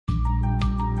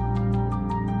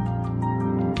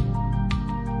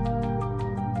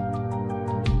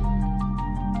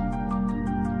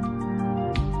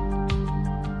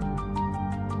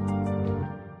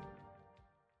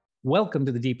Welcome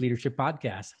to the Deep Leadership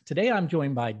Podcast. Today I'm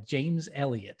joined by James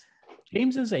Elliott.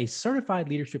 James is a certified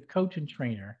leadership coach and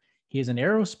trainer. He is an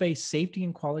aerospace safety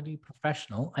and quality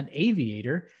professional, an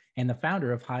aviator, and the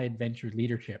founder of High Adventure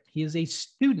Leadership. He is a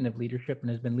student of leadership and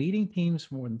has been leading teams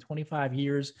for more than 25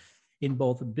 years in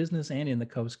both business and in the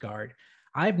Coast Guard.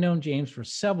 I've known James for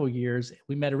several years.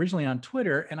 We met originally on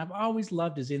Twitter, and I've always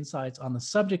loved his insights on the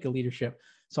subject of leadership.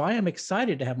 So I am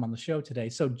excited to have him on the show today.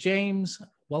 So James,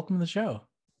 welcome to the show.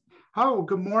 Oh,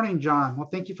 good morning, John. Well,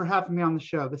 thank you for having me on the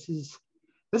show. This is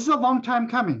a long time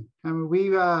coming. I mean,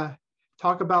 we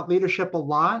talk about leadership a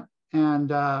lot, and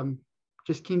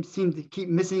just seem to keep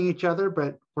missing each other.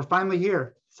 But we're finally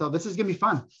here, so this is gonna be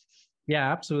fun.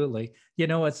 Yeah, absolutely. You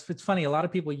know, it's funny. A lot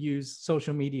of people use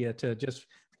social media to just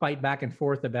fight back and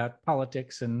forth about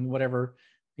politics and whatever,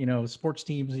 sports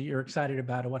teams that you're excited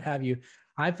about or what have you.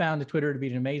 I found Twitter to be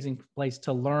an amazing place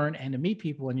to learn and to meet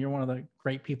people. And you're one of the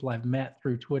great people I've met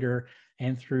through Twitter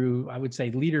and through, I would say,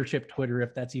 leadership Twitter,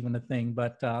 if that's even a thing,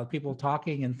 but people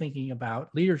talking and thinking about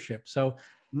leadership. So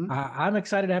I'm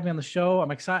excited to have you on the show.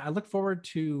 I'm excited. I look forward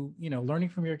to, learning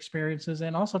from your experiences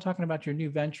and also talking about your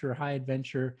new venture, High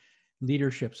Adventure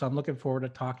Leadership. So I'm looking forward to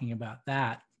talking about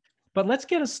that. But let's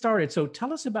get us started. So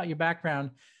tell us about your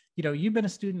background. You've been a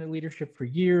student of leadership for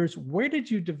years. Where did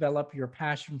you develop your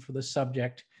passion for the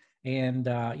subject? And,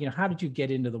 how did you get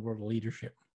into the world of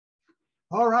leadership?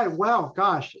 All right. Well,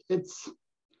 gosh, it's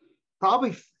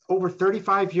probably over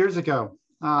 35 years ago.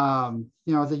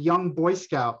 As a young Boy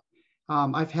Scout,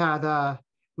 I've had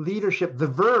leadership, the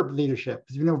verb leadership.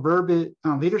 Because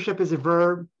leadership is a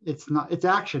verb. It's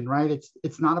action, right?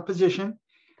 It's not a position,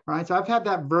 right? So I've had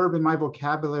that verb in my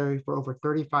vocabulary for over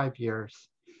 35 years.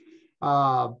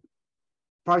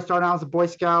 Probably started out as a Boy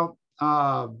Scout.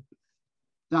 Now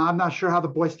I'm not sure how the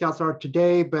Boy Scouts are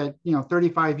today, but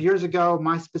 35 years ago,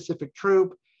 my specific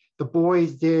troop, the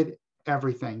boys did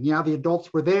everything. Yeah, the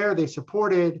adults were there, they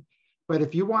supported, but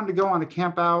if you wanted to go on a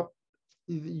camp out,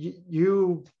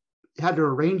 you had to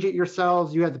arrange it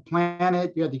yourselves. You had to plan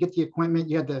it. You had to get the equipment.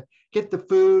 You had to get the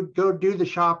food, go do the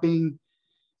shopping.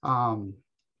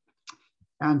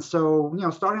 And so,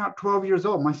 starting out 12 years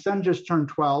old, my son just turned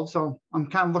 12. So I'm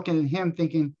kind of looking at him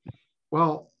thinking,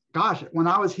 well, gosh, when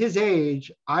I was his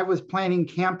age, I was planning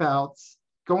campouts,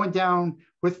 going down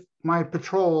with my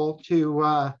patrol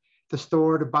to the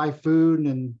store to buy food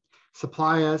and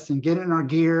supply us and get in our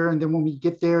gear. And then when we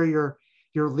get there, you're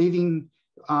leading,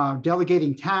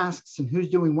 delegating tasks and who's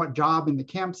doing what job in the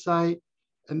campsite.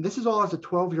 And this is all as a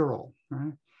 12-year-old,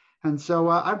 right? And so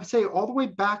I would say all the way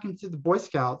back into the Boy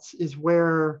Scouts is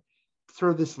where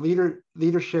sort of this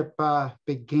leadership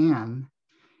began.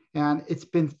 And it's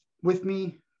been with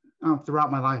me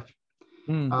throughout my life.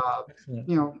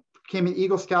 Became an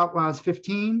Eagle Scout when I was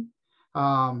 15,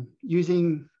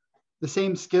 using the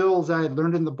same skills I had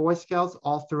learned in the Boy Scouts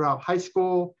all throughout high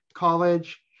school,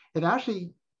 college, and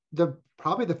actually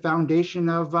probably the foundation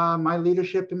of my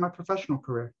leadership in my professional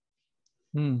career.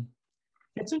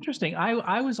 It's interesting.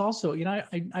 I was also,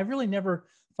 I really never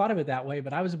thought of it that way,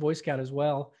 but I was a Boy Scout as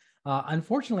well.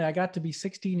 Unfortunately, I got to be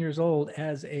 16 years old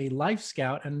as a Life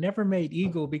Scout and never made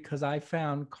Eagle because I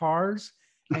found cars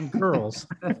and girls.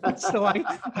 So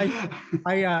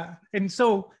and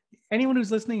so anyone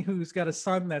who's listening who's got a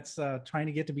son that's trying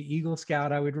to get to be Eagle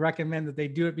Scout, I would recommend that they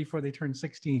do it before they turn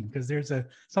 16 because there's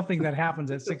something that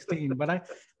happens at 16. But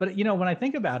when I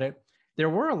think about it, there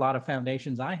were a lot of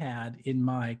foundations I had in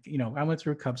my, I went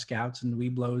through Cub Scouts and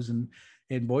Webelos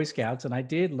and Boy Scouts, and I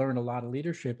did learn a lot of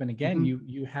leadership. And again,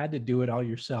 you had to do it all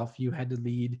yourself. You had to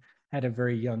lead at a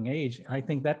very young age. I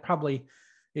think that probably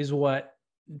is what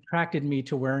attracted me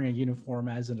to wearing a uniform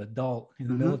as an adult in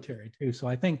the military too. So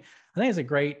I think it's a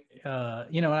great, I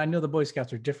know the Boy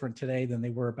Scouts are different today than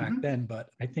they were back then, but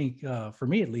I think for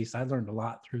me at least, I learned a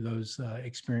lot through those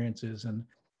experiences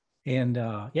and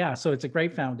so it's a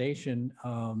great foundation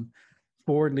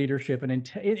for leadership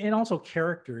and also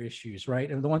character issues, right?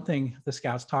 And the one thing the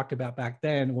Scouts talked about back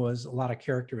then was a lot of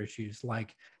character issues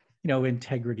like,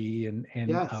 integrity and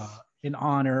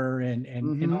honor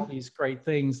and all these great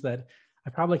things that I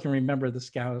probably can remember the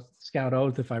Scout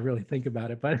oath if I really think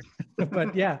about it. But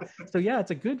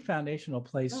it's a good foundational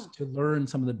place to learn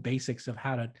some of the basics of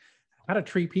how to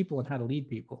treat people and how to lead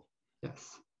people.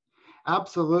 Yes,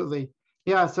 absolutely.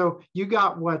 Yeah, so you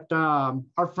got what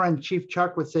our friend Chief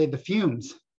Chuck would say, the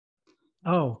fumes.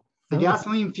 Oh. The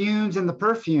gasoline fumes and the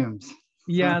perfumes.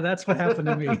 Yeah, that's what happened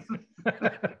to me.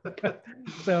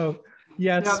 So,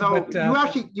 yes. Yeah, no,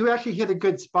 but, you actually hit a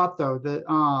good spot, though. That,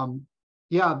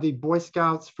 the Boy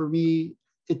Scouts, for me,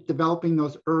 it's developing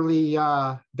those early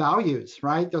values,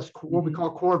 right? Those what we call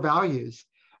core values,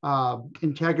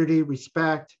 integrity,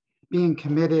 respect, being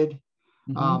committed,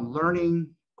 Mm-hmm. learning,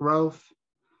 growth.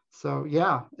 So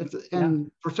yeah, Yeah.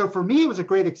 so for me, it was a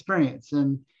great experience.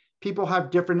 And people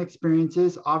have different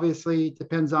experiences. Obviously, it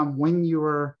depends on when you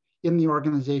were in the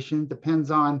organization.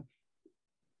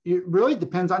 It really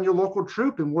depends on your local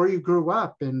troop and where you grew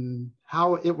up and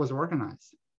how it was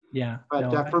organized. Yeah.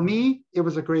 But No, for me, it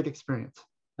was a great experience.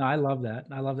 no, I love that.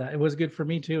 I love that. It was good for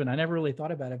me too, and I never really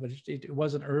thought about it, but it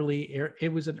was an early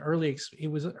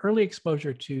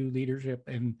exposure to leadership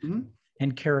Mhm.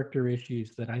 and character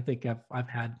issues that I think I've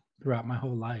had throughout my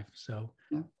whole life. So,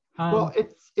 Yeah. Well,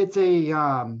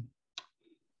 um,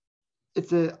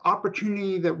 it's an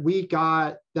opportunity that we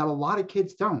got that a lot of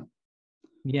kids don't.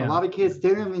 A yeah. lot of kids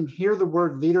didn't even hear the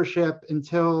word leadership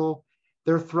until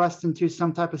they're thrust into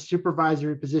some type of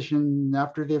supervisory position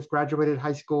after they've graduated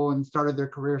high school and started their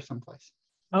career someplace.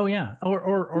 Oh yeah,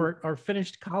 or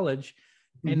finished college,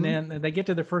 and Mm-hmm. then they get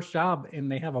to their first job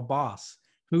and they have a boss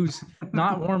who's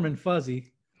not warm and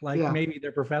fuzzy like Yeah. maybe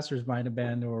their professors might have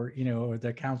been, or or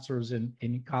their counselors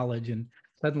in college, and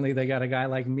suddenly they got a guy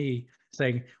like me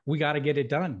saying, "We got to get it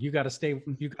done. You got to stay.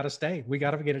 You got to stay. We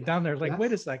got to get it done." They're like,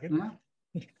 "Wait Yes. a second,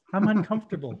 Yeah. I'm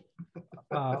uncomfortable."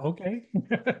 Okay,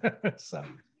 so.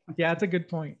 Yeah, it's a good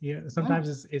point. Yeah, Yeah.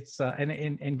 sometimes it's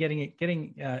and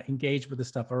getting engaged with the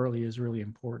stuff early is really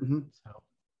important. Mm-hmm. So,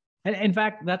 and in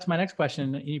fact, that's my next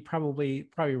question. You probably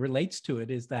relates to it.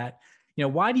 Is that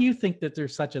why do you think that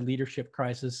there's such a leadership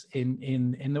crisis in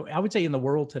the, I would say, in the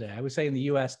world today? I would say in the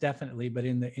U.S. definitely, but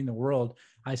in the world,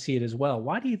 I see it as well.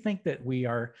 Why do you think that we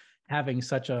are having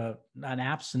such an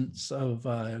absence of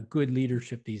good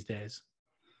leadership these days?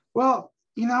 Well,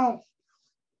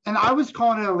 and I was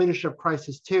calling it a leadership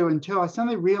crisis too, until I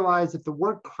suddenly realized that the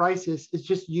word crisis is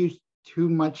just used too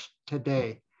much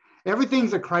today.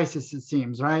 Everything's a crisis, it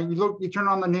seems, right? You turn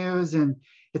on the news and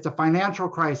it's a financial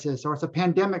crisis or it's a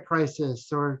pandemic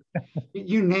crisis or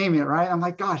you name it, right? I'm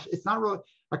like, gosh, it's not really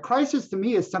a crisis to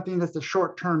me is something that's a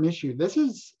short-term issue. This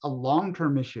is a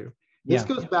long-term issue. This Yeah.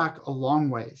 goes back a long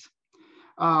ways.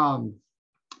 Um,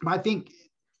 I think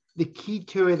the key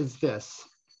to it is this: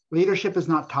 leadership is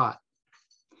not taught.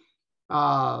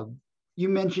 Uh, you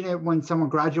mentioned it when someone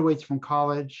graduates from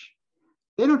college.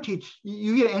 They don't teach.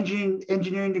 You get an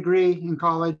engineering degree in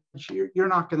college. You're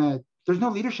not gonna. There's no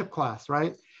leadership class,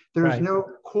 right? There's Right. no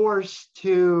course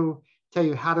to tell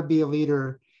you how to be a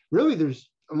leader. Really,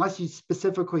 unless you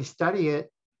specifically study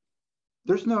it,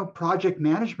 there's no project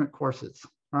management courses,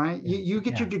 right? Yeah. You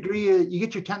get Yeah. your degree. You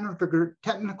get your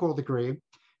technical degree,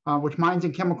 which mine's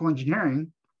in chemical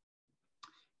engineering.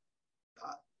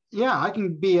 Yeah, I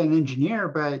can be an engineer,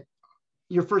 but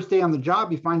your first day on the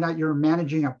job, you find out you're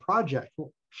managing a project.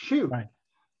 Well, shoot, Right.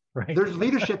 Right. there's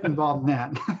leadership involved in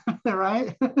that,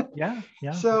 right? Yeah.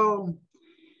 Yeah. So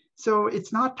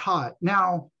it's not taught.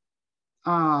 Now,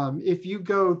 if you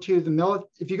go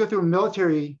if you go through a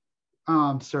military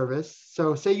service,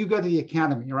 so say you go to the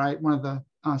academy, right, one of the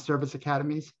service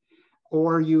academies,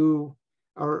 or you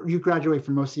graduate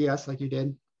from OCS like you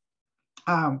did.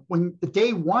 When the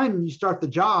day one you start the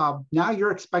job, now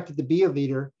you're expected to be a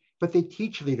leader, but they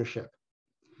teach leadership.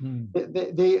 Hmm.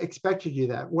 They expect you to do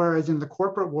that. Whereas in the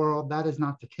corporate world, that is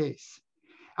not the case.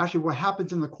 Actually, what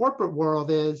happens in the corporate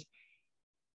world is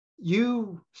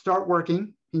you start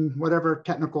working in whatever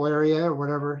technical area or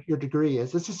whatever your degree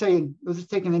is. Let's just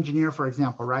take an engineer, for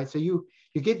example, right? So you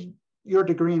get your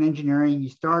degree in engineering, you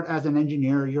start as an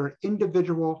engineer, you're an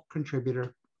individual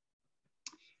contributor.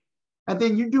 And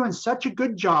then you're doing such a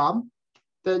good job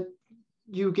that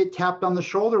you get tapped on the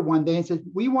shoulder one day and says,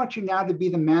 "We want you now to be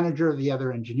the manager of the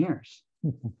other engineers."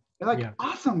 You're like, Yeah.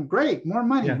 "Awesome, great, more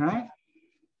money," Yeah. right?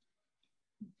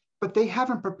 But they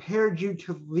haven't prepared you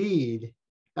to lead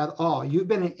at all. You've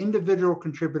been an individual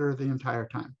contributor the entire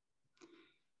time.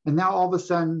 And now all of a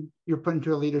sudden you're put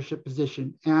into a leadership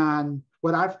position. And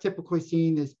what I've typically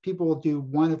seen is people will do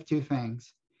one of two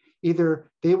things. Either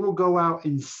they will go out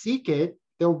and seek it,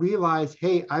 they'll realize,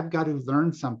 hey, I've got to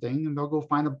learn something, and they'll go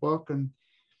find a book and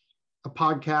a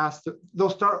podcast. They'll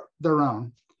start their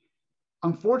own.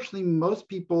 Unfortunately, most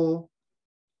people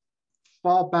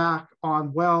fall back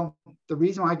on, well, the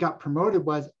reason I got promoted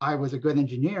was I was a good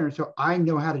engineer, so I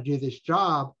know how to do this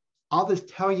job. I'll just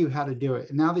tell you how to do it.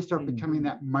 And now they start becoming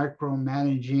that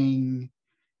micromanaging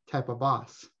type of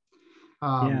boss.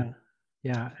 Yeah.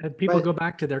 Yeah. And people But go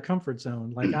back to their comfort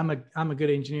zone. Like I'm a good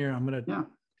engineer. I'm going to yeah.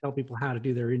 tell people how to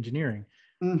do their engineering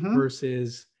Mm-hmm.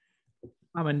 versus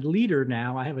I'm a leader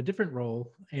now. I have a different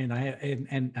role and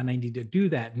I need to do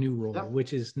that new role, Yep.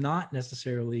 which is not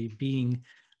necessarily being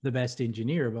the best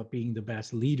engineer, but being the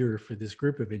best leader for this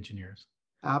group of engineers.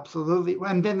 Absolutely.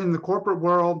 And then in the corporate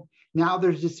world, now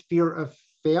there's this fear of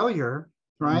failure,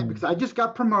 right? Because I just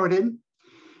got promoted.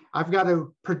 I've got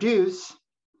to produce,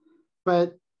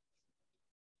 but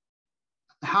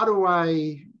how do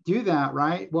I do that,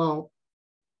 right? Well,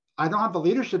 I don't have the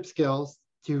leadership skills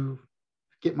to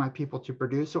get my people to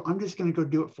produce. So I'm just going to go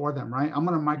do it for them, right? I'm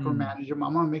going to micromanage them.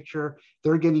 I'm going to make sure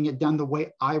they're getting it done the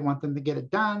way I want them to get it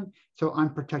done. So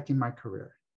I'm protecting my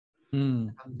career.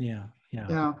 Yeah.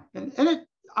 And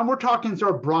we're talking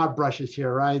sort of broad brushes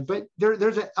here, right? But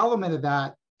there's an element of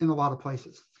that in a lot of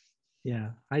places. Yeah,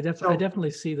 I definitely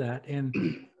see that.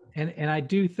 And I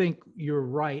do think you're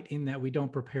right in that we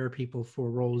don't prepare people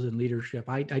for roles in leadership.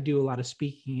 I do a lot of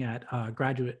speaking at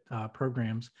graduate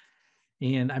programs.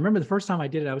 And I remember the first time I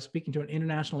did it, I was speaking to an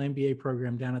international MBA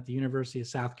program down at the University of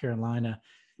South Carolina.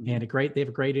 And they have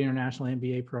a great international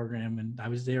MBA program. And I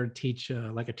was there to teach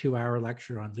like a 2-hour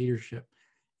lecture on leadership.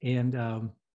 And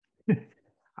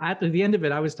at the end of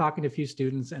it, I was talking to a few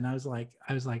students and I was like,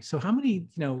 so how many,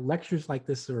 lectures like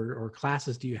this or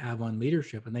classes do you have on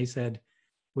leadership? And they said,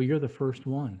 well, you're the first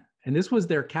one. And this was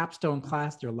their capstone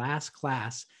class, their last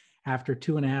class after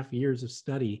 2.5 years of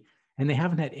study. And they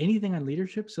haven't had anything on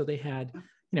leadership. So they had,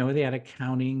 they had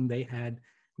accounting, they had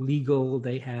legal,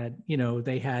 they had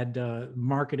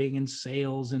marketing and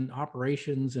sales and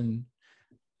operations, and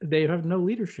they have no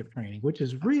leadership training, which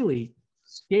is really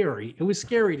scary. It was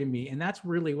scary to me. And that's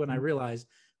really when I realized,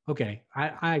 okay,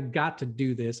 I've got to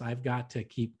do this. I've got to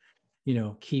keep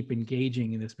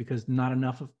engaging in this because not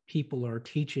enough of people are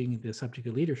teaching the subject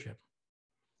of leadership.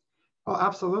 Oh,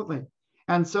 absolutely.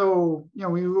 And so,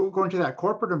 we go into that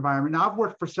corporate environment. Now, I've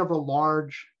worked for several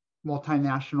large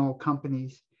multinational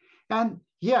companies, and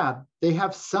yeah, they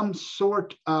have some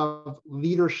sort of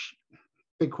leadership,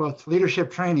 big quotes,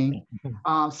 leadership training.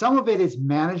 Some of it is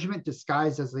management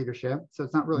disguised as leadership. So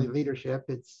it's not really leadership,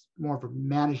 it's more of a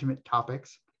management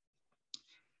topics.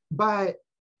 But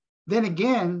then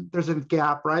again, there's a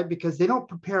gap, right? Because they don't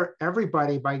prepare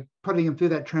everybody by putting them through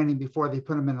that training before they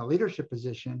put them in a leadership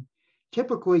position.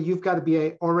 Typically, you've got to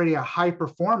be already a high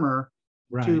performer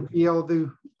to be able to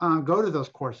go to those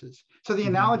courses. So the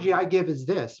analogy I give is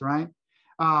this, right?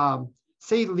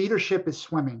 Say leadership is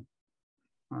swimming.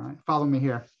 All right, follow me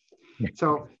here.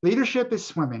 So leadership is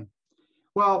swimming.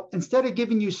 Well, instead of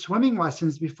giving you swimming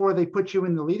lessons before they put you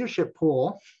in the leadership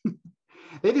pool,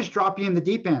 they just drop you in the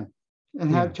deep end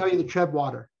and tell you to tread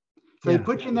water. So they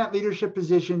put you in that leadership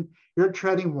position, you're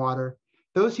treading water.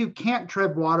 Those who can't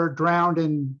tread water drown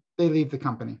and they leave the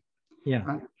company. Yeah.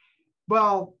 Right?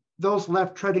 Well, those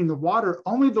left treading the water,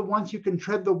 only the ones who can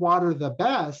tread the water the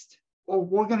best, well,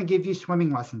 we're going to give you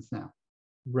swimming lessons now.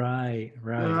 Right.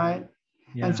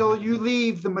 Yeah. And so you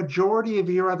leave the majority of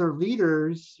your other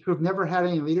leaders who have never had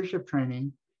any leadership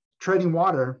training treading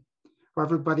water, where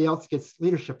everybody else gets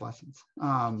leadership lessons.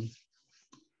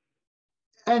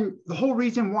 And the whole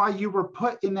reason why you were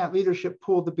put in that leadership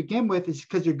pool to begin with is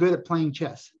because you're good at playing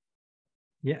chess.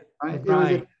 Yeah. Right. It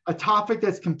was a topic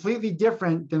that's completely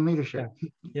different than leadership.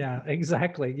 Yeah,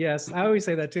 exactly. Yes. I always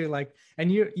say that too. Like,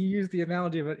 and you use the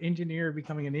analogy of an engineer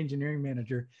becoming an engineering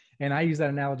manager. And I use that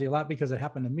analogy a lot because it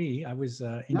happened to me. I was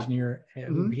an engineer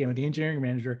who became the engineering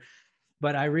manager,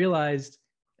 but I realized,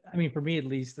 I mean, for me, at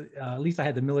least I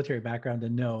had the military background to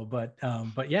know, but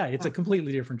yeah, it's a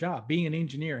completely different job. Being an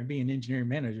engineer and being an engineering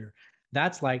manager,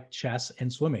 that's like chess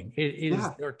and swimming.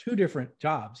 There are two different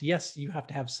jobs. Yes, you have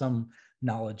to have some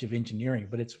knowledge of engineering,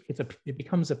 but it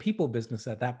becomes a people business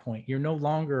at that point. You're no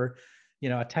longer,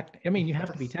 you have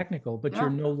to be technical, but you're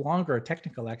no longer a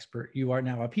technical expert. You are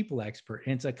now a people expert,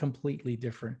 and it's a completely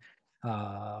different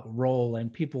role.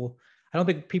 And I don't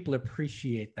think people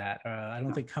appreciate that. I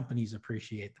don't think companies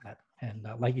appreciate that. And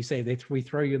like you say, we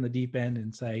throw you in the deep end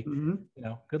and say,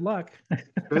 good luck.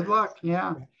 Good luck.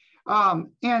 Yeah.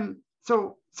 And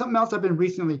so something else I've been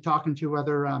recently talking to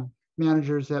other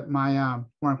managers at my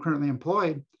where I'm currently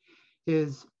employed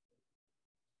is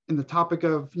in the topic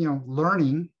of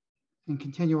learning and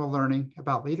continual learning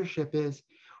about leadership is,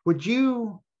 would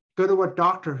you go to a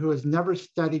doctor who has never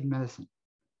studied medicine?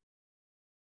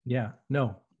 Yeah,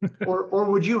 no. or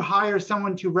would you hire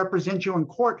someone to represent you in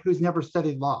court who's never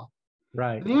studied law?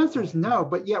 Right. And the answer is no,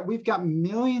 but yet we've got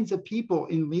millions of people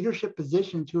in leadership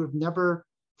positions who have never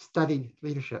studied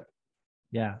leadership.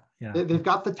 Yeah. They've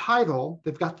got the title,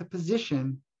 they've got the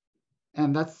position,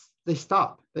 and they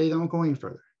stop. They don't go any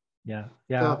further. Yeah.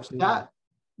 So absolutely.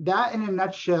 that in a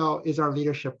nutshell is our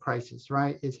leadership crisis,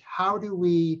 right? Is how do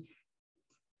we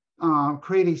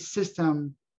create a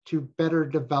system to better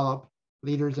develop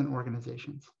leaders and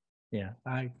organizations? Yeah,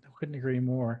 I couldn't agree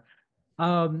more.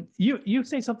 You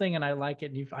say something and I like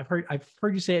it. I've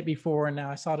heard you say it before, and now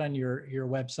I saw it on your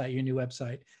website, your new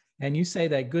website. And you say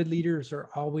that good leaders are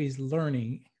always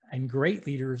learning. and great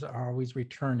leaders are always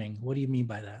returning. What do you mean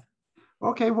by that?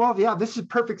 Okay, well, yeah, this is a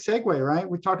perfect segue, right?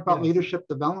 We talked about Yeah. leadership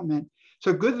development.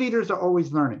 So good leaders are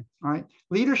always learning, all right?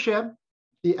 Leadership,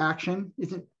 the action,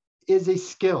 is a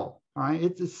skill, all right?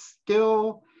 It's a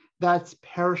skill that's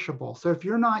perishable. So if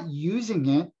you're not using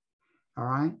it, all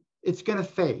right, it's going to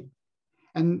fade.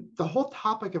 And the whole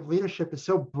topic of leadership is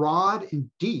so broad and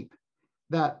deep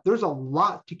that there's a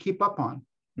lot to keep up on.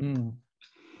 Mm.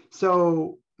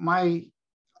 So my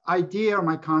idea or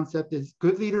my concept is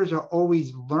good leaders are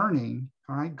always learning.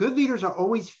 All right. Good leaders are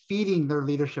always feeding their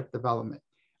leadership development.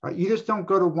 All right. You just don't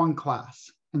go to one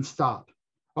class and stop.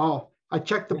 Oh, I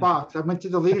checked the box. I went to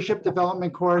the leadership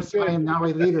development course. I am now a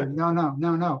leader.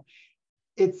 No.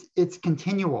 It's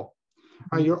continual.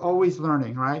 All right. You're always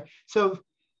learning, right? So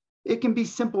it can be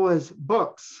simple as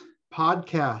books,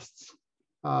 podcasts,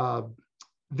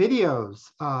 videos,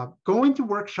 going to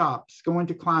workshops, going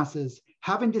to classes,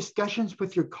 having discussions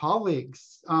with your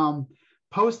colleagues,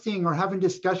 posting or having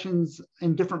discussions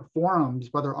in different forums,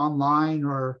 whether online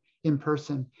or in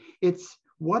person. It's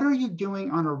what are you doing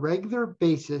on a regular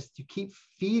basis to keep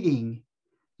feeding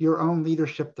your own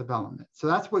leadership development? So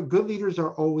that's what good leaders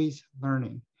are always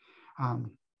learning.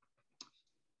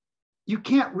 You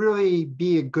can't really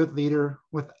be a good leader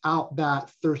without that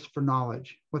thirst for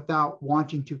knowledge, without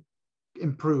wanting to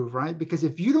improve, right? Because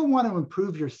if you don't want to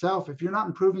improve yourself, if you're not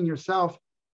improving yourself,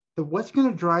 then what's going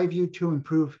to drive you to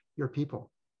improve your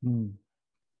people?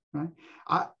 Right?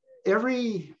 I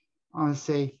want to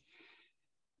say,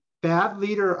 bad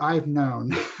leader I've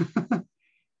known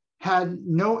had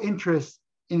no interest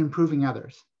in improving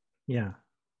others. Yeah.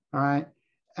 All right.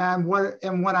 And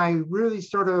when I really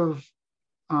sort of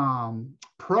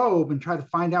probe and try to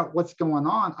find out what's going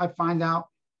on, I find out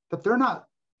that they're not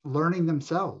learning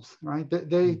themselves, right?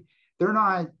 They're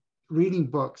not reading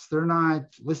books. They're not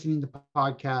listening to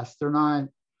podcasts. They're not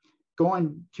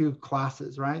going to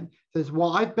classes, right? Says,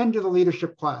 well, I've been to the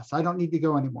leadership class. I don't need to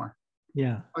go anymore.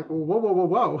 Yeah. Like, well,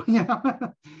 whoa. Yeah.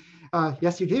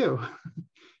 Yes, you do,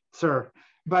 sir.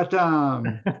 But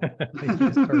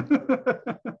Yes,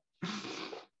 sir.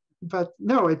 but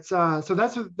no, it's so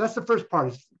that's the first part.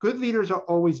 Is good leaders are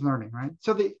always learning, right?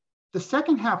 So the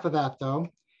second half of that though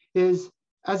is,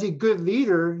 as a good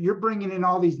leader, you're bringing in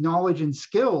all these knowledge and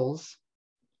skills,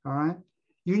 all right?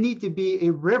 You need to be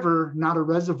a river, not a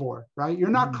reservoir, right? You're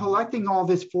not collecting all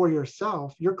this for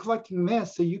yourself. You're collecting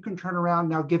this so you can turn around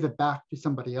now, give it back to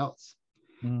somebody else.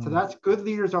 So that's good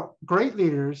leaders. Great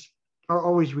leaders are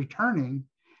always returning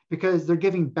because they're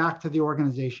giving back to the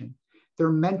organization. They're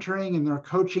mentoring and they're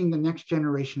coaching the next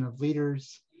generation of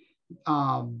leaders.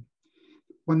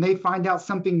 When they find out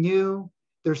something new,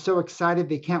 they're so excited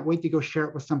they can't wait to go share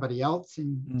it with somebody else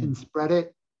and spread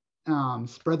it,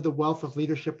 spread the wealth of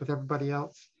leadership with everybody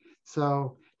else.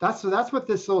 So that's what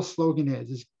this little slogan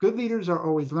is good leaders are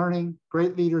always learning,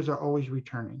 great leaders are always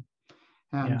returning.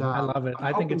 And I love it.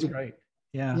 I think it's great.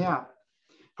 Yeah. Yeah.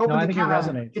 Hoping I to think it kind of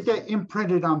resonates. get that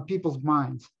imprinted on people's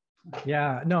minds.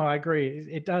 Yeah, no, I agree.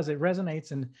 It does. It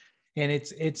resonates, and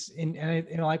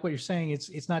like what you're saying,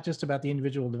 it's not just about the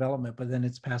individual development, but then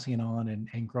it's passing it on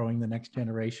and growing the next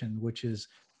generation, which is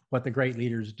what the great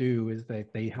leaders do, is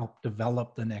that they help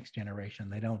develop the next generation.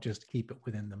 They don't just keep it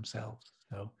within themselves.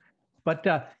 So, but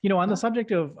on the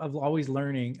subject of always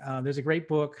learning, there's a great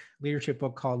leadership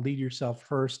book called Lead Yourself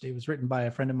First. It was written by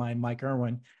a friend of mine, Mike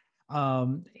Irwin,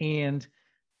 and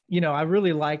I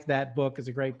really like that book. It's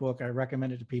a great book. I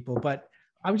recommend it to people. But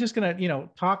I was just going to,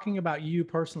 talking about you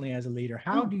personally as a leader,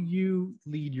 how do you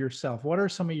lead yourself? What are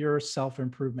some of your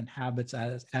self-improvement habits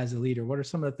as a leader? What are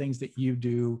some of the things that you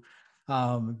do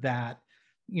that,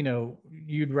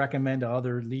 you'd recommend to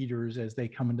other leaders as they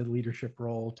come into the leadership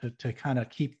role to kind of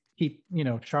keep,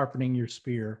 sharpening your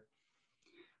spear?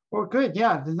 Well, good.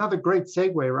 Yeah. Another great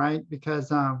segue, right?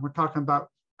 Because we're talking about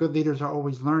good leaders are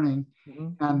always learning,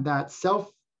 and that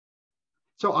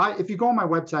if you go on my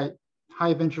website,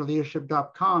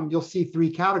 highventureleadership.com, you'll see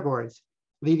 3 categories: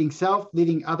 leading self,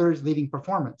 leading others, leading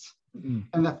performance.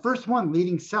 And the first one,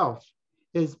 leading self,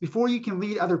 is before you can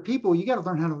lead other people, you got to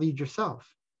learn how to lead yourself.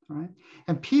 All right.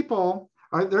 And people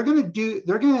they're going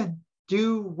to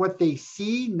do what they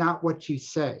see, not what you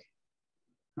say.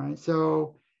 All right.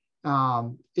 So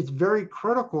it's very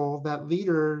critical that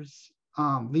leaders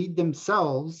lead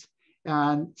themselves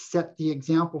and set the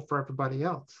example for everybody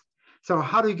else. So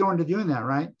how do we go into doing that,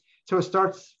 right? So it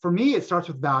starts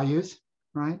with values,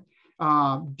 right?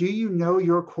 Do you know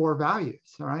your core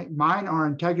values? All right. Mine are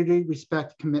integrity,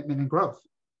 respect, commitment, and growth.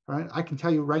 All right. I can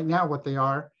tell you right now what they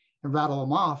are and rattle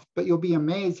them off, but you'll be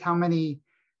amazed how many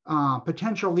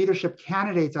potential leadership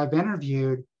candidates I've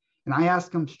interviewed, and I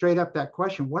ask them straight up that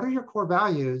question, what are your core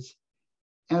values?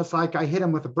 And it's like I hit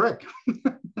them with a brick.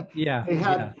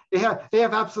 Yeah. They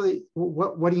have absolutely,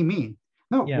 what do you mean?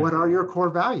 No, Yeah. what are your core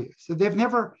values? So they've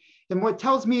never, and what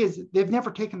tells me is they've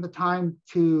never taken the time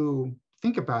to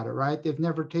think about it, right? They've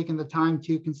never taken the time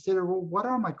to consider, well, what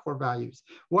are my core values?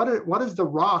 What is the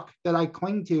rock that I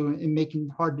cling to in making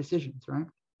hard decisions, right?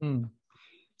 Mm.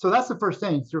 So that's the first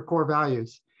thing, it's your core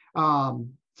values.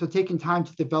 So taking time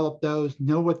to develop those,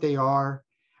 know what they are,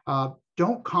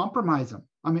 don't compromise them.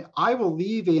 I mean, I will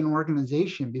leave an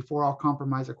organization before I'll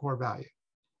compromise a core value.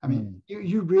 I mean,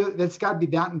 you really, that's got to be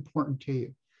that important to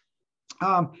you.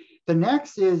 The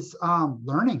next is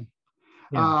learning.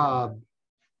 Yeah.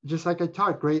 Just like I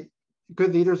taught,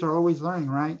 good leaders are always learning,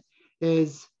 right?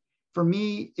 For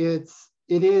me, it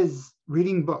is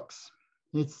reading books.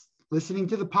 It's listening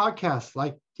to the podcasts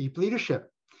like Deep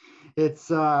Leadership.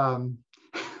 It's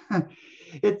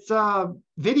it's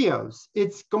videos.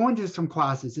 It's going to some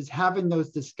classes. It's having those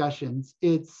discussions.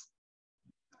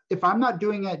 If I'm not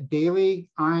doing it daily,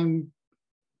 I'm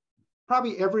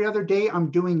probably every other day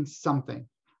I'm doing something.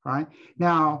 Right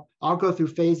now, I'll go through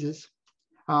phases.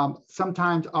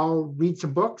 Sometimes I'll read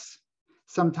some books.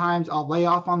 Sometimes I'll lay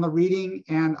off on the reading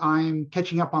and I'm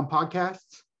catching up on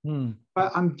podcasts.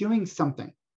 But I'm doing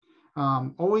something.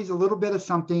 Always a little bit of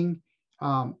something,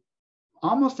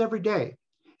 almost every day.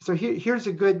 So here's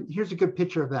a good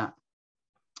picture of that.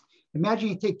 Imagine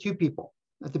you take two people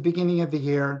at the beginning of the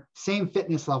year, same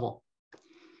fitness level,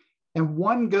 and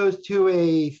one goes to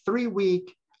a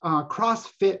 3-week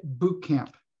CrossFit boot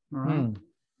camp. All right.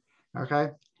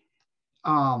 Okay.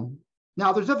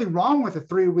 Now, there's nothing wrong with a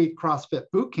 3-week CrossFit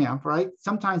boot camp, right?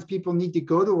 Sometimes people need to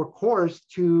go to a course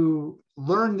to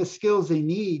learn the skills they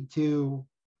need to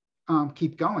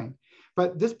keep going.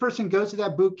 But this person goes to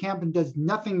that boot camp and does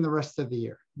nothing the rest of the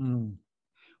year.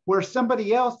 Where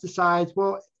somebody else decides,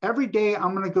 well, every day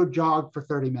I'm going to go jog for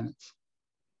 30 minutes.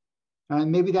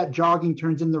 And maybe that jogging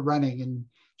turns into running and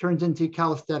turns into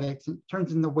calisthenics and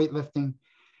turns into weightlifting.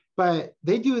 But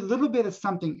they do a little bit of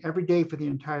something every day for the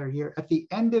entire year. At the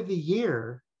end of the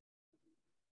year,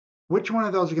 which one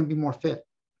of those are going to be more fit?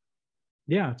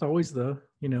 Yeah, it's always the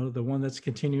one that's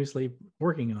continuously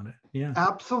working on it. Yeah,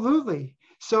 absolutely.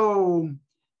 So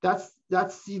that's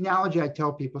the analogy I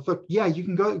tell people. Look, yeah, you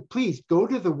can please go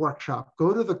to the workshop,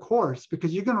 go to the course,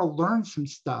 because you're going to learn some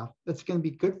stuff that's going to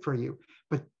be good for you.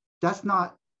 But that's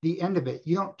not the end of it.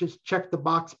 You don't just check the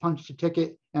box, punch the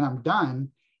ticket, and I'm done.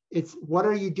 It's what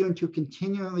are you doing to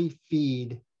continually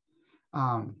feed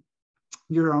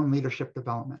your own leadership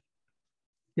development?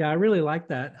 Yeah, I really like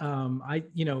that.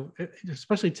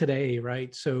 Especially today,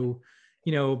 right? So,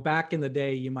 back in the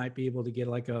day, you might be able to get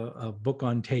like a book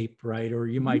on tape, right? Or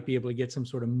you might be able to get some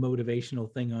sort of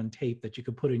motivational thing on tape that you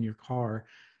could put in your car.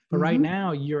 But right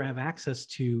now, you have access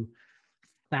to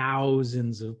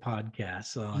thousands of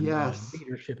podcasts on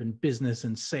leadership and business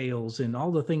and sales and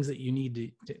all the things that you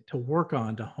need to work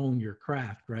on to hone your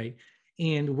craft, right?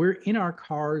 And we're in our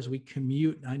cars, we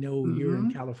commute. I know you're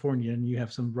in California and you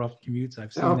have some rough commutes.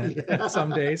 I've seen that some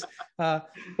days.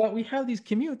 But we have these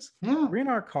commutes. We're in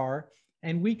our car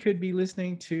and we could be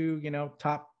listening to,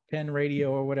 top 10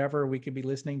 radio or whatever. We could be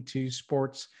listening to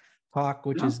sports talk,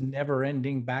 which is never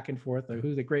ending back and forth, or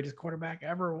who the greatest quarterback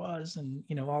ever was, and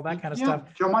all that kind of stuff.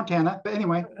 Joe Montana, but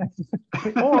anyway.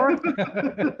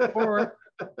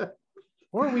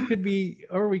 or we could be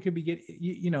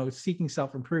seeking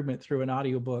self-improvement through an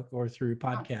audiobook or through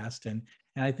podcast. And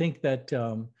I think that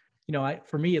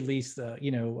for me at least,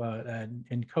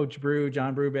 and Coach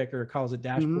John Brubaker calls it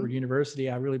dashboard university.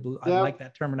 I like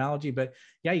that terminology, but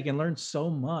yeah, you can learn so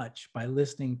much by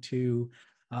listening to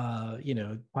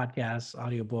podcasts,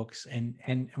 audiobooks,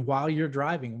 and while you're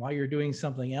driving, while you're doing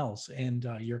something else, and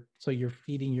you're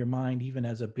feeding your mind even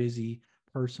as a busy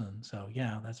person. So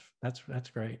yeah, that's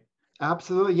great.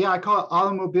 Absolutely. Yeah, I call it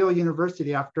Automobile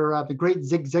University after the great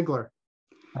Zig Ziglar.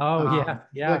 Oh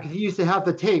yeah. Because he used to have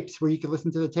the tapes where you could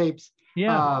listen to the tapes.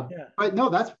 But no,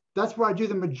 that's where I do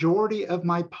the majority of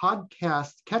my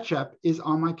podcast catch up is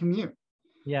on my commute.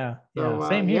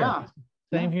 Same here.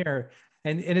 Same here.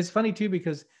 And it's funny too,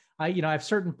 because I have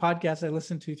certain podcasts I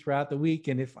listen to throughout the week.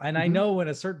 And I know when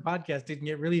a certain podcast didn't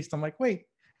get released, I'm like, wait,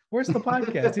 where's the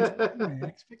podcast? I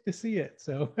expect to see it.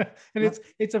 So, and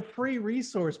it's a free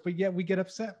resource, but yet we get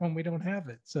upset when we don't have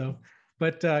it. So,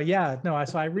 but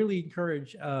so I really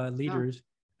encourage leaders.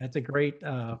 That's a great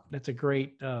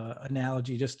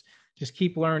analogy. Just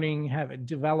keep learning,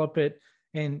 develop it,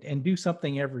 and do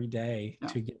something every day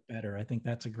to get better. I think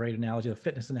that's a great analogy. The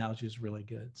fitness analogy is really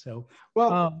good. So,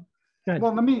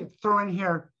 let me throw in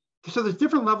here. So there's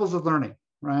different levels of learning,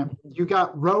 right? You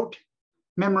got rote,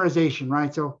 memorization,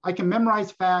 right? So I can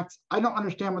memorize facts. I don't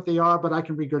understand what they are, but I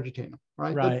can regurgitate them,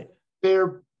 right? Right. That's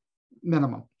bare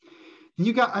minimum. Then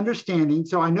you got understanding.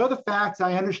 So I know the facts.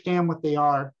 I understand what they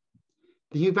are.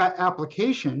 Then you've got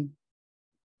application,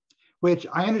 which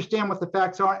I understand what the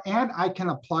facts are and I can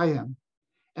apply them.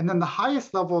 And then the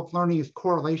highest level of learning is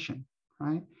correlation,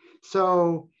 right?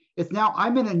 So it's now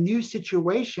I'm in a new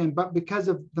situation, but because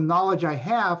of the knowledge I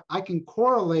have, I can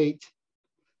correlate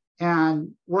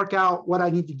and work out what I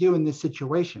need to do in this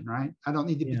situation, right? I don't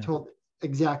need to be told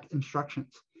exact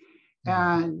instructions.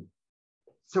 And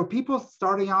so people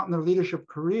starting out in their leadership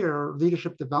career,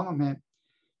 leadership development,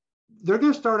 they're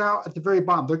going to start out at the very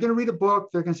bottom. They're going to read a book.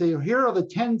 They're going to say, here are the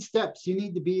 10 steps you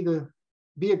need to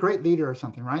be a great leader or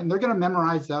something, right? And they're going to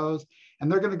memorize those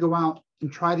and they're going to go out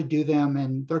and try to do them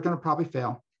and they're going to probably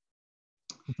fail.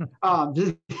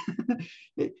 It's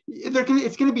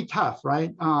going to be tough,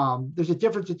 right? There's a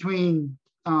difference between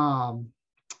what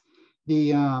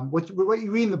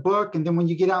you read in the book and then when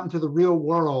you get out into the real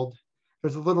world,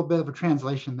 there's a little bit of a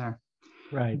translation there.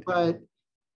 Right. But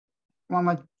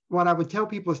what I would tell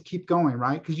people is keep going,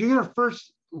 right? Because you're going to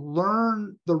first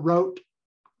learn the rote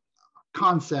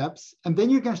concepts, and then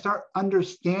you're going to start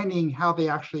understanding how they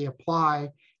actually apply.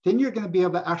 Then you're going to be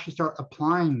able to actually start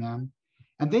applying them.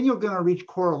 And then you're going to reach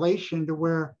correlation to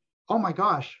where, oh my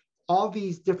gosh, all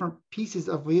these different pieces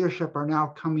of leadership are now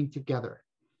coming together.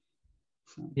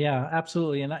 So. Yeah,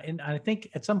 absolutely. And I think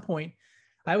at some point,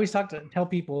 I always tell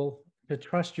people to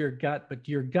trust your gut, but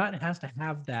your gut has to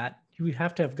have that. You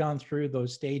have to have gone through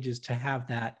those stages to have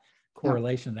that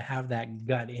correlation, to have that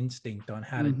gut instinct on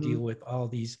how to deal with all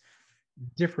these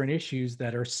different issues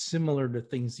that are similar to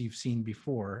things you've seen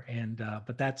before. And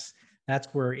but that's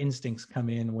where instincts come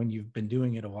in when you've been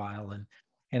doing it a while.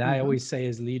 And I always say,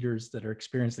 as leaders that are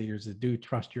experienced leaders, that do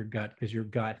trust your gut, because your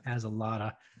gut has a lot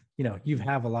of, you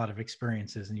have a lot of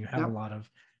experiences and you have a lot of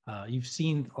you've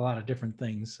seen a lot of different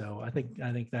things. So I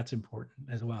think that's important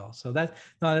as well. So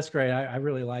that's great. I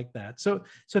really like that. So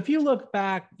if you look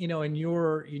back, in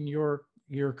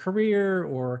your career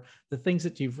or the things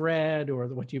that you've read or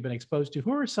what you've been exposed to,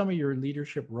 who are some of your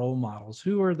leadership role models?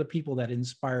 Who are the people that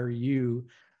inspire you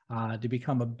to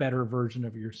become a better version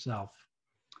of yourself?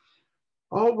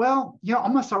 Oh, well,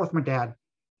 I'm going to start with my dad.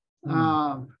 We're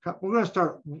going to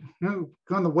start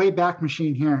going the way back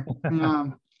machine here.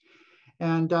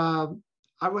 And I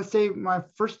would say my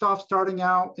first off, starting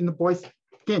out in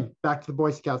back to the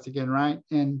Boy Scouts again, right?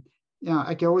 And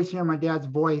I can always hear my dad's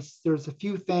voice. There's a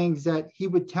few things that he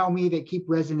would tell me that keep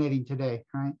resonating today,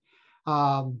 right?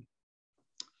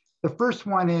 The first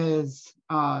one is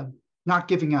not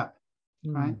giving up,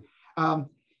 right?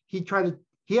 He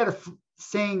had a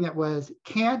saying that was,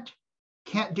 can't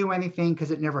do anything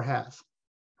because it never has,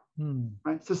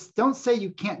 right? So don't say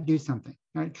you can't do something,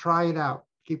 right? Try it out,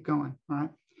 keep going, right?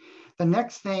 The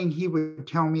next thing he would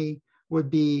tell me would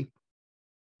be,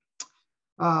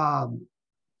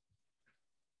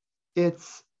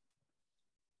 it's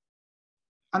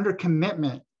under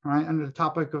commitment, right? Under the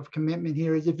topic of commitment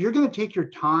here is, if you're going to take your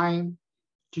time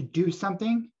to do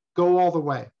something, go all the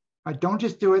way. Right? Don't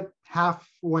just do it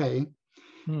halfway.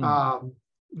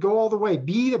 Go all the way.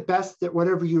 Be the best at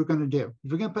whatever you're going to do.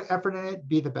 If you're going to put effort in it,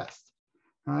 be the best.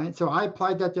 All right. So I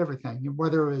applied that to everything,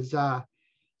 whether it was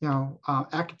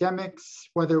academics,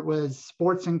 whether it was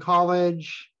sports in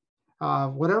college,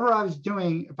 whatever I was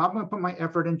doing. If I'm going to put my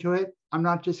effort into it, I'm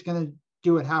not just going to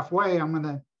do it halfway. I'm going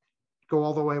to go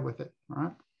all the way with it. All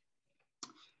right.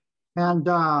 And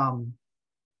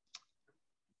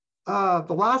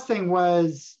the last thing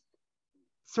was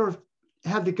sort of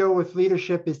had to go with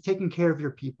leadership is taking care of your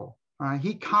people. All right.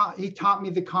 He taught me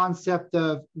the concept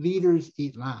of leaders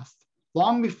eat last,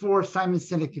 long before Simon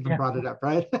Sinek even brought it up,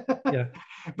 right? Yeah.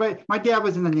 But my dad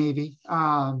was in the Navy,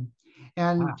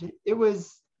 it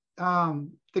was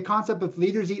the concept of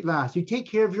leaders eat last. You take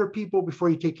care of your people before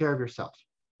you take care of yourself.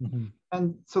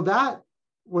 And so that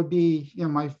would be,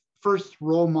 my first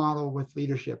role model with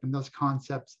leadership and those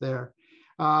concepts there.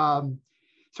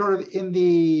 Sort of in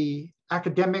the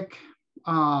academic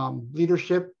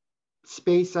leadership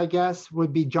space, I guess,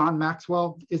 would be John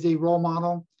Maxwell is a role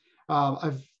model.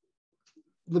 I've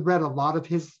read a lot of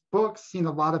his books, seen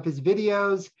a lot of his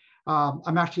videos.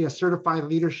 I'm actually a certified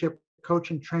leadership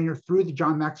coach and trainer through the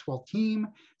John Maxwell team.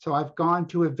 So I've gone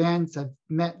to events, I've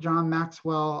met John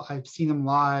Maxwell, I've seen him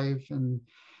live, and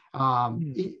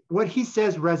what he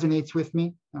says resonates with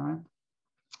me. All right.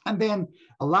 And then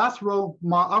a last role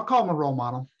model, I'll call him a role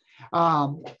model,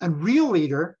 a real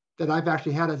leader that I've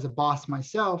actually had as a boss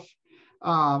myself,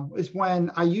 is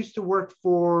when I used to work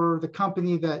for the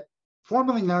company that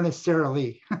formerly known as Sara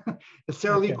Lee. The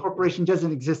Sara Lee Corporation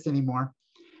doesn't exist anymore.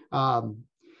 Um,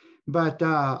 but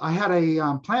I had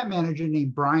a plant manager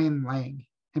named Brian Lang,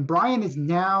 and Brian is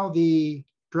now the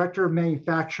director of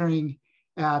manufacturing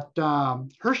at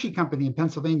Hershey Company in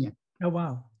Pennsylvania. Oh,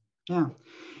 wow. Yeah,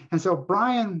 and so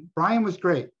Brian was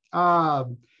great.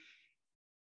 You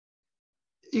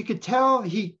could tell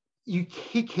he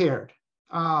cared.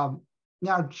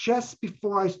 Now, just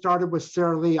before I started with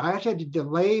Sara Lee, I actually had to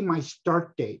delay my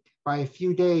start date by a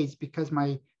few days because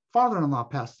my father-in-law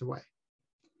passed away.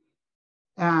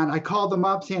 And I called them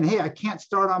up saying, hey, I can't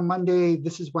start on Monday.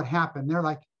 This is what happened. They're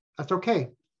like, that's okay.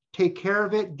 Take care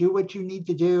of it. Do what you need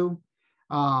to do.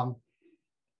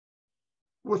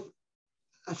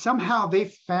 Somehow they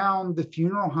found the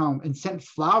funeral home and sent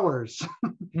flowers to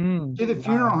the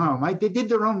funeral home. They did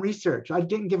their own research. I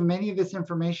didn't give them any of this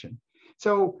information.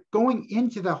 So going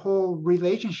into the whole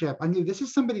relationship, I knew this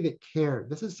is somebody that cared.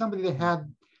 This is somebody that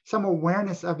had some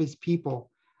awareness of his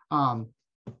people.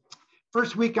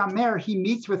 First week I'm there, he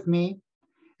meets with me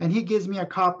and he gives me a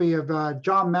copy of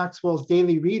John Maxwell's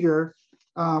Daily Reader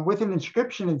with an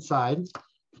inscription inside.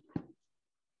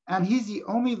 And he's the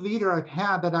only leader I've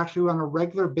had that actually on a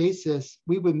regular basis,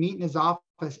 we would meet in his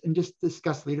office and just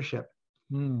discuss leadership.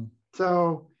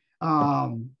 So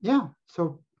yeah,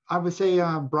 so I would say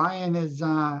Brian is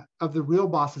of the real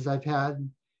bosses I've had.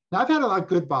 Now I've had a lot of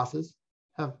good bosses,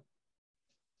 have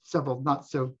several not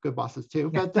so good bosses too,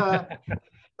 but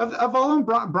of all of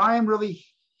them, Brian really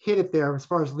hit it there as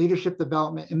far as leadership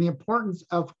development and the importance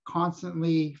of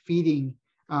constantly feeding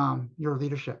your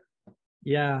leadership.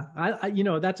 Yeah, I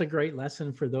that's a great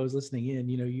lesson for those listening in.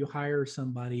 You hire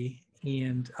somebody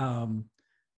and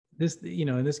this,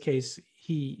 in this case,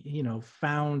 he,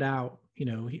 found out, he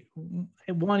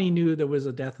knew there was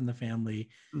a death in the family.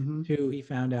 Two, he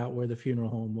found out where the funeral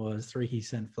home was. Three, he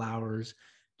sent flowers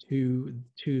to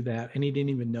that, and he didn't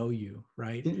even know you,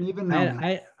 right? Didn't even know.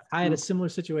 I had a similar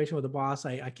situation with a boss.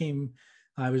 I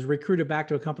was recruited back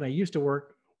to a company I used to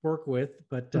work with,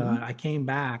 but I came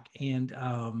back and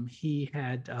he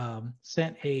had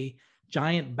sent a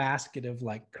giant basket of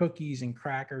like cookies and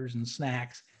crackers and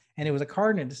snacks. And it was a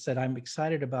card and it said, I'm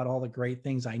excited about all the great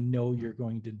things I know you're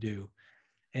going to do.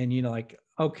 And, like,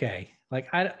 okay, like,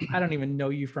 I don't even know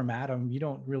you from Adam. You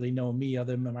don't really know me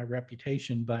other than my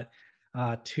reputation, but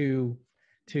to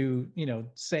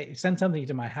send something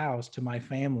to my house, to my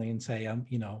family and say, I'm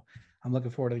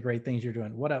looking forward to the great things you're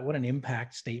doing. What an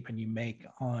impact statement you make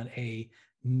on a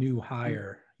new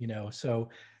hire, So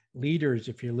leaders,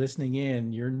 if you're listening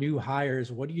in, your new hires,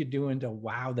 what are you doing to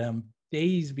wow them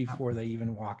days before they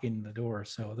even walk in the door?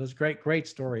 So that's great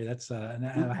story. That's and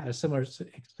I had a similar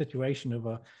situation of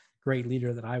a great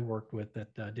leader that I worked with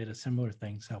that did a similar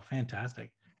thing. So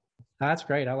fantastic. That's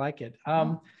great. I like it.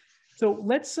 So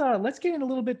let's get in a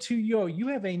little bit to you. You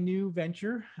have a new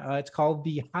venture. It's called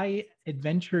the High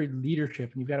Adventure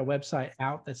Leadership, and you've got a website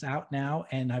that's out now.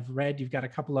 And I've read you've got a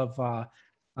couple of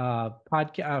blog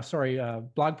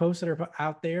posts that are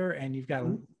out there, and you've got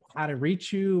how to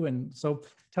reach you. And so,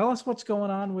 tell us what's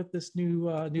going on with this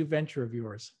new venture of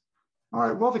yours. All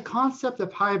right. Well, the concept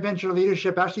of high adventure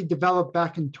leadership actually developed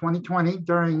back in 2020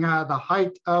 during the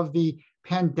height of the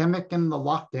pandemic and the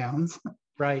lockdowns.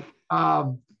 Right.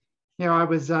 I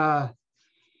was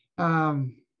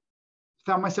found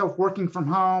myself working from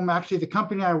home. Actually, the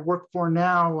company I work for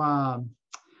now,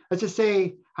 let's just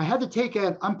say I had to take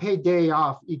an unpaid day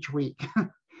off each week,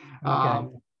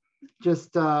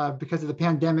 just because of the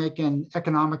pandemic and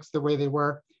economics the way they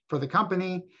were for the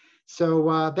company.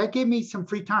 So that gave me some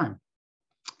free time.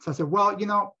 So I said, well,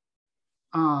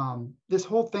 this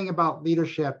whole thing about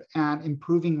leadership and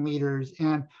improving leaders,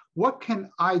 and what can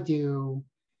I do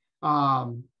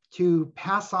to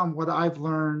pass on what I've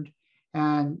learned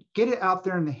and get it out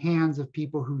there in the hands of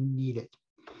people who need it.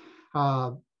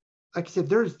 Like I said,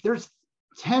 there's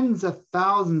tens of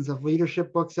thousands of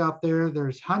leadership books out there.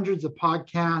 There's hundreds of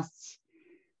podcasts,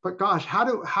 but gosh, how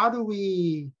do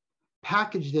we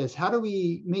package this? How do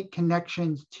we make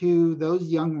connections to those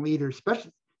young leaders?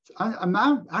 Especially, I'm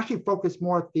actually focused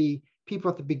more at the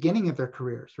people at the beginning of their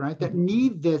careers, right? That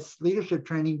need this leadership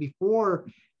training before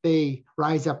they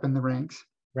rise up in the ranks.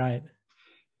 Right.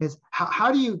 Is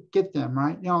how do you get them,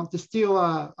 right? To steal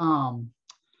a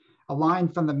line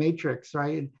from the Matrix,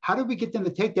 right? How do we get them to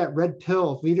take that red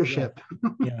pill of leadership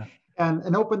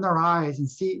and open their eyes and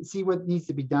see what needs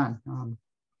to be done?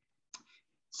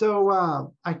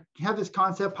 So I have this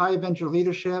concept, high adventure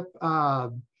leadership.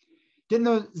 Didn't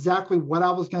know exactly what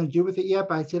I was going to do with it yet,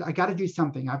 but I said, I got to do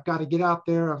something. I've got to get out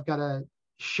there. I've got to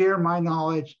share my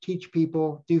knowledge, teach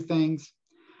people, do things.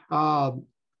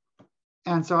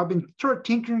 And so I've been sort of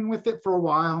tinkering with it for a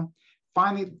while.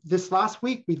 Finally, this last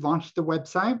week, we launched the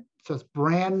website. So it's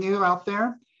brand new out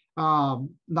there.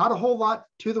 Not a whole lot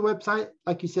to the website.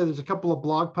 Like you said, there's a couple of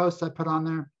blog posts I put on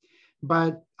there.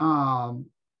 But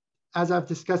as I've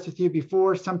discussed with you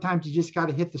before, sometimes you just got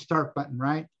to hit the start button,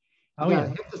 right? You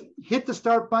got to hit the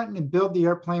start button and build the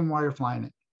airplane while you're flying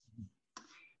it.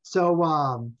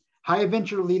 So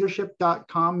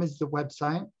highadventureleadership.com is the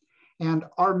website. And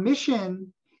our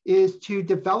mission is to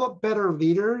develop better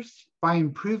leaders by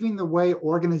improving the way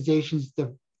organizations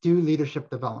do leadership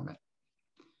development.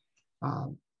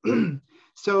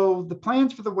 So the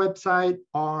plans for the website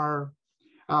are,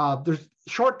 there's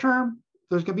short term,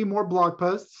 there's going to be more blog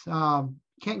posts.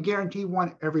 Can't guarantee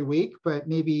one every week, but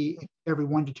maybe every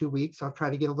 1 to 2 weeks. I'll try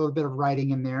to get a little bit of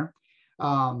writing in there.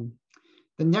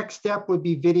 The next step would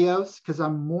be videos, because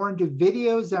I'm more into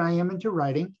videos than I am into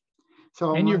writing.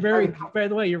 So, and you're by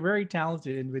the way, you're very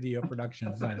talented in video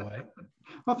production, by the way.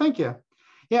 Well, thank you.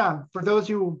 Yeah, for those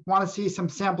who want to see some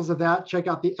samples of that, check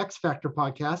out the X Factor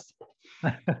podcast.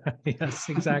 Yes,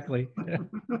 exactly.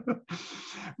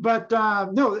 But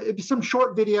no, it'd be some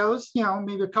short videos,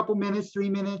 maybe a couple minutes, 3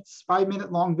 minutes,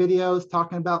 5-minute long videos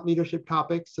talking about leadership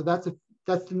topics. So that's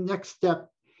the next step.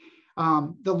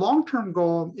 The long-term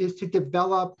goal is to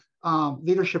develop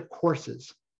leadership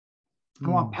courses. I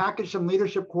want to package some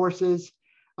leadership courses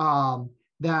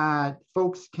that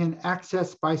folks can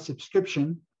access by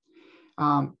subscription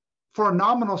for a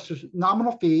nominal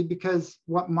fee, because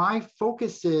what my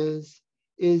focus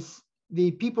is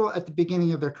the people at the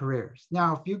beginning of their careers.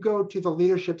 Now, if you go to the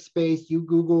leadership space, you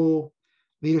Google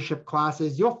leadership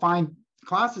classes, you'll find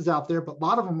classes out there, but a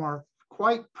lot of them are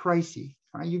quite pricey.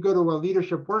 Right? You go to a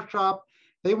leadership workshop,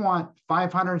 they want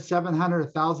 $500,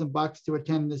 $700, $1,000 to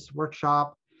attend this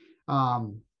workshop.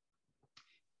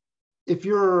 If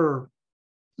you're,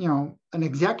 an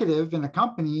executive in a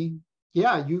company,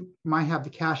 yeah, you might have the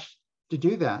cash to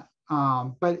do that.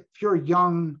 But if you're a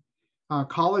young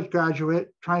college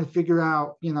graduate trying to figure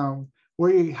out,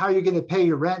 how you're going to pay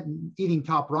your rent and eating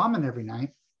top ramen every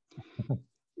night,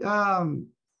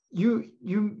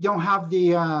 you don't have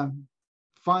the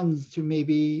funds to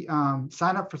maybe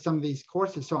sign up for some of these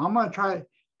courses. So I'm going to try to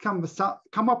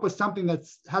come up with something that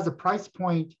has a price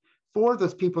point for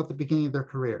those people at the beginning of their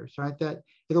careers, right? That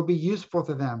it'll be useful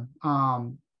to them.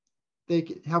 They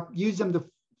can use them to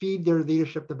feed their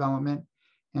leadership development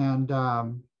and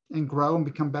grow and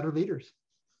become better leaders.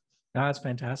 That's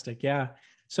fantastic. Yeah.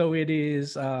 So it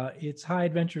is, it's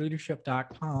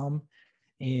highadventureleadership.com.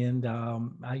 And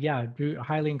yeah, I do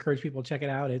highly encourage people to check it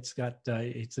out. It's got,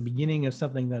 it's the beginning of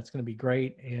something that's going to be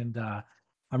great. And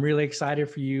I'm really excited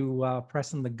for you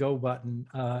pressing the go button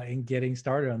and getting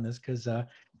started on this, because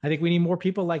I think we need more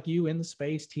people like you in the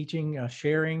space, teaching,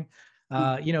 sharing.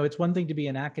 It's one thing to be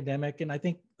an academic, and I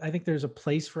think there's a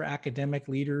place for academic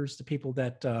leaders, the people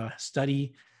that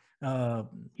study,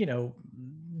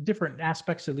 different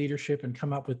aspects of leadership and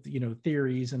come up with,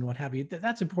 theories and what have you.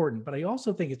 That's important. But I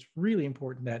also think it's really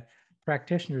important that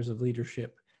practitioners of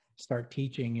leadership start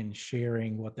teaching and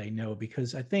sharing what they know,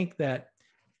 because I think that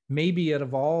maybe out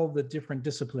of all the different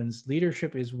disciplines,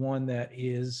 leadership is one that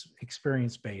is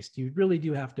experience-based. You really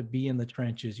do have to be in the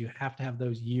trenches. You have to have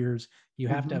those years. You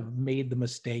have to have made the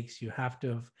mistakes. You have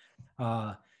to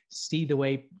have, see the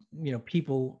way,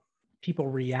 people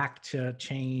react to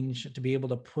change, to be able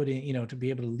to put in, to be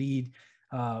able to lead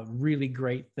really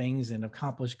great things and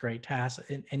accomplish great tasks.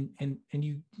 And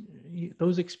you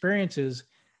those experiences,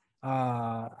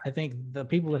 I think the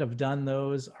people that have done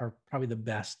those are probably the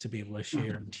best to be able to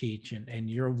share and teach. And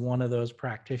you're one of those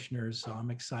practitioners. So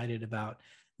I'm excited about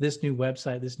this new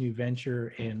website, this new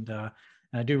venture. And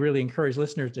I do really encourage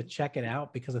listeners to check it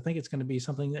out, because I think it's going to be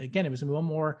something that, again, it was one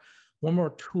more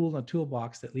tool in the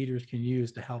toolbox that leaders can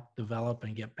use to help develop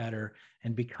and get better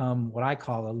and become what I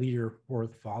call a leader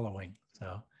worth following.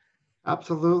 So.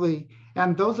 Absolutely.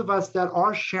 And those of us that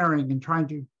are sharing and trying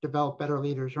to develop better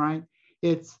leaders, right?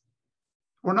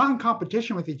 We're not in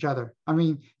competition with each other. I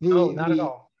mean, not at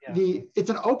all. Yeah.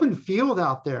 It's an open field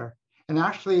out there. And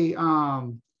actually,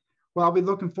 what I'll be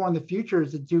looking for in the future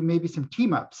is to do maybe some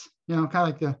team ups, kind of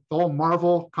like the old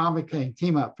Marvel comic thing,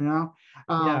 team up,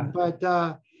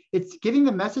 But it's getting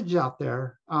the message out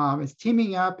there. It's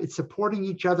teaming up. It's supporting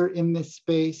each other in this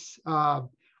space.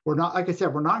 We're not, like I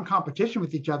said, we're not in competition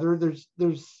with each other.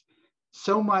 There's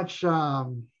so much,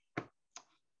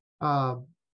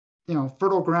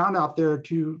 fertile ground out there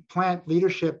to plant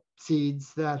leadership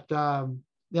seeds that,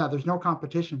 there's no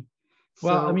competition.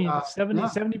 Well, I mean,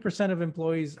 70% of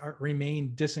employees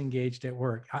remain disengaged at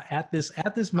work at this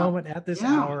moment, at this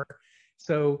hour.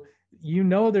 So,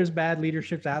 there's bad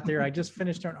leaderships out there. I just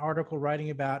finished an article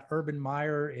writing about Urban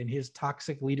Meyer and his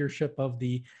toxic leadership of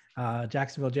the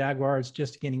Jacksonville Jaguars,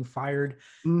 just getting fired.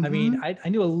 I mean, Mm-hmm. I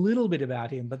knew a little bit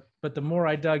about him, but the more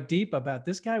I dug deep about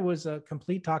this guy was a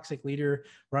complete toxic leader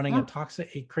running Yeah.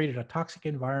 he created a toxic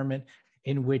environment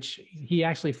in which he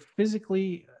actually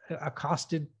physically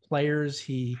accosted players.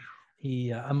 He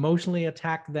emotionally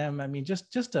attacked them. I mean,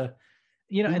 just a, and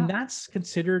Yeah. that's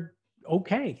considered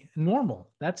okay, normal.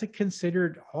 That's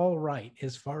considered all right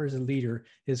as far as a leader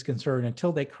is concerned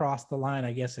until they cross the line,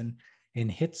 I guess, and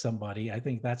hit somebody. I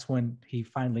think that's when they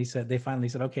finally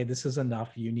said, okay, this is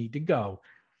enough. You need to go. Yeah.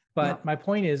 But my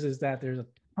point is that there's a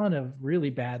ton of really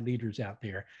bad leaders out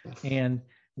there. Yes. And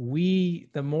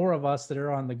the more of us that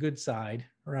are on the good side,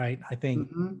 right? I think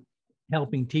Mm-hmm.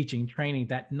 helping, teaching, training,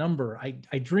 that number,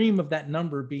 I dream of that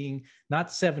number being not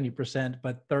 70%,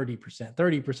 but 30%.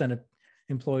 30% of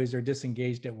employees are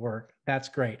disengaged at work. That's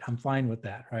great. I'm fine with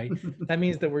that, right? That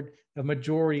means that a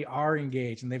majority are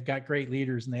engaged and they've got great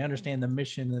leaders and they understand the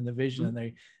mission and the vision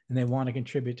and they want to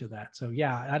contribute to that. So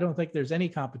yeah, I don't think there's any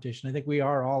competition. I think we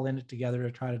are all in it together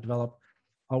to try to develop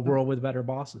a Yeah. world with better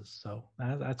bosses. So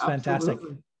that's fantastic.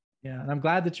 Absolutely. Yeah, and I'm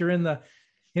glad that you're in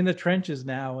the trenches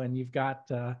now, and you got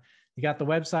the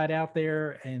website out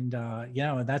there, and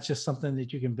and that's just something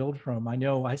that you can build from. I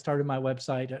know I started my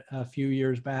website a few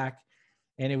years back,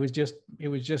 and it was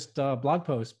just blog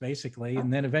posts basically,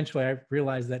 and then eventually I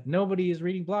realized that nobody is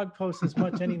reading blog posts as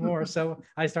much anymore, so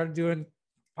I started doing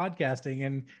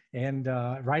podcasting and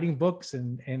writing books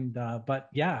and but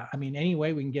yeah, I mean, any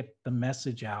way we can get the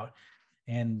message out.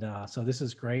 And so this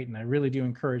is great, and I really do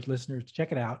encourage listeners to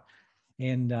check it out.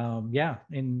 And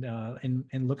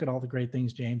and look at all the great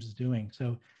things James is doing.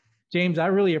 So, James, I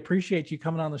really appreciate you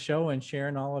coming on the show and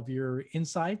sharing all of your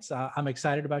insights. I'm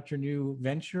excited about your new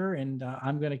venture, and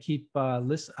I'm going to keep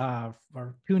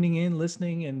or tuning in,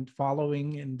 listening, and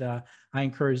following. And I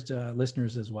encourage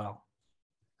listeners as well.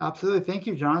 Absolutely. Thank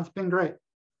you, John. It's been great.